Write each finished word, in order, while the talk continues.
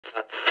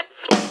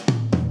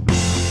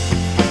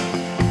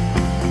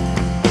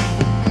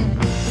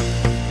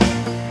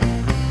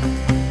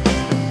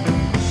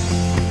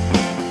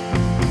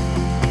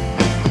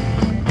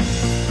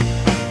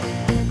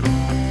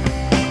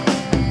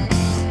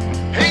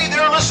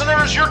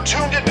You're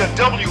tuned into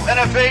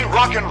WNFA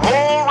Rock and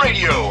Roll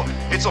Radio.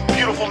 It's a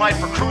beautiful night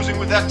for cruising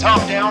with that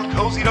top down,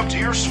 cozied up to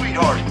your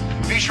sweetheart.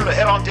 Be sure to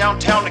head on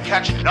downtown to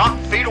catch Not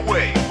Fade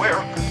Away,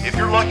 where, if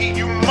you're lucky,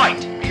 you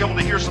might be able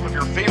to hear some of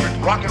your favorite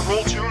rock and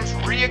roll tunes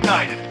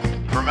reignited.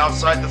 From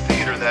outside the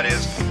theater, that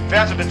is.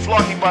 Fans have been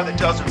flocking by the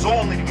dozens,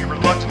 only to be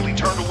reluctantly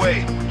turned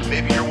away.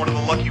 Maybe you're one of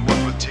the lucky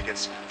ones with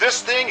tickets.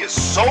 This thing is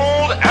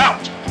sold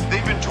out.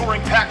 They've been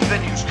touring packed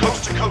venues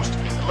coast to coast,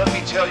 and let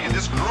me tell you,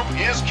 this group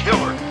is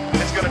killer.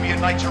 It's going to be a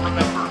night to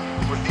remember,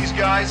 with these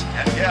guys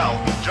and gal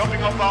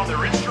jumping up on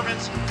their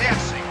instruments,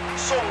 dancing,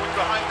 soloing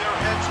behind their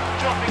heads,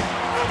 jumping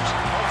through ropes,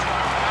 all